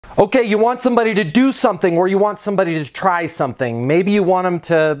Okay, you want somebody to do something, or you want somebody to try something. Maybe you want them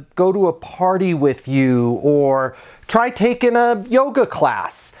to go to a party with you or try taking a yoga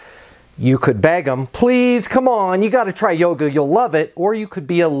class. You could beg them, please, come on, you got to try yoga, you'll love it. Or you could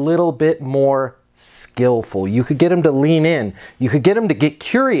be a little bit more skillful. You could get them to lean in. You could get them to get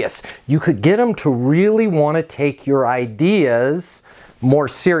curious. You could get them to really want to take your ideas more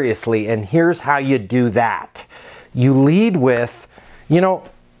seriously. And here's how you do that. You lead with,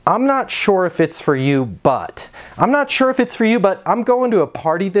 I'm not sure if it's for you, but. I'm not sure if it's for you, but I'm going to a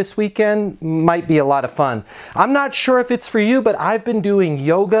party this weekend. Might be a lot of fun. I'm not sure if it's for you, but I've been doing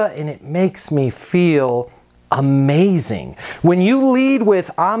yoga and it makes me feel amazing. When you lead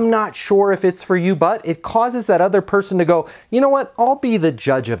with, I'm not sure if it's for you, but, it causes that other person to go, you know what, I'll be the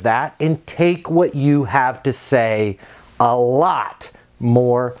judge of that, and take what you have to say a lot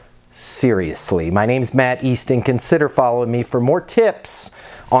more seriously. My name's Matt Easton. Consider following me for more tips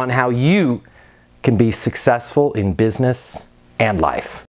on how you can be successful in business and life.